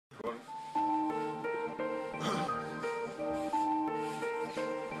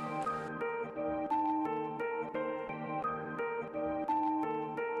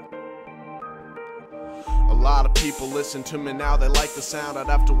people listen to me now, they like the sound. I'd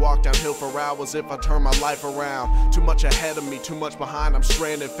have to walk downhill for hours if I turn my life around. Too much ahead of me, too much behind, I'm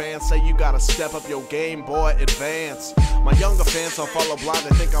stranded. Fans say you gotta step up your game, boy, advance. My younger fans don't follow blind,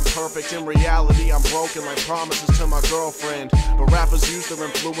 they think I'm perfect. In reality, I'm broken like promises to my girlfriend. But rappers use their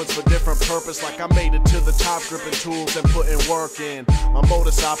influence for different purpose, like I made it to the top gripping tools and putting work in. My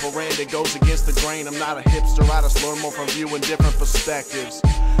modus operandi goes against the grain. I'm not a hipster, I just learn more from viewing different perspectives.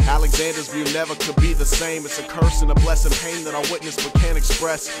 Alexander's view never could be the same. It's a curse and a blessing, pain that I witness but can't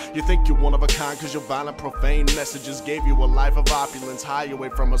express. You think you're one of a kind cause your violent profane messages gave you a life of opulence, hide away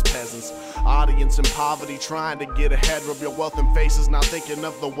from us peasants. Audience in poverty trying to get ahead, rub your wealth in faces, not thinking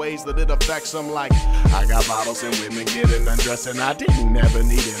of the ways that it affects them. Like, I got bottles and women getting undressed, and I didn't never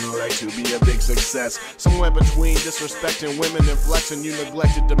need intellect to be a big success. Somewhere between disrespecting women and flexing, you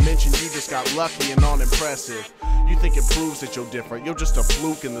neglected to mention you just got lucky and unimpressive. You think it proves that you're different, you're just a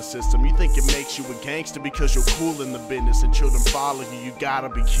fluke in the system. You think it makes you a gangster because you're cool in the business and children follow you, you gotta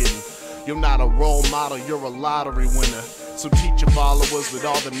be kidding. You're not a role model, you're a lottery winner. So teach your followers that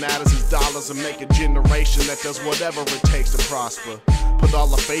all that matters is dollars, and make a generation that does whatever it takes to prosper. Put all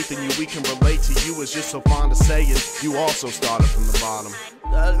the faith in you, we can relate to you, as you're so fond of saying. You also started from the bottom.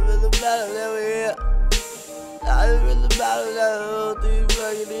 Started from the bottom, now we're here. Started from the bottom, now the whole thing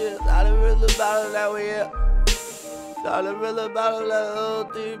fucking is. Started from the bottom, now we're here. Started from the bottom, now the whole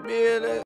thing being there.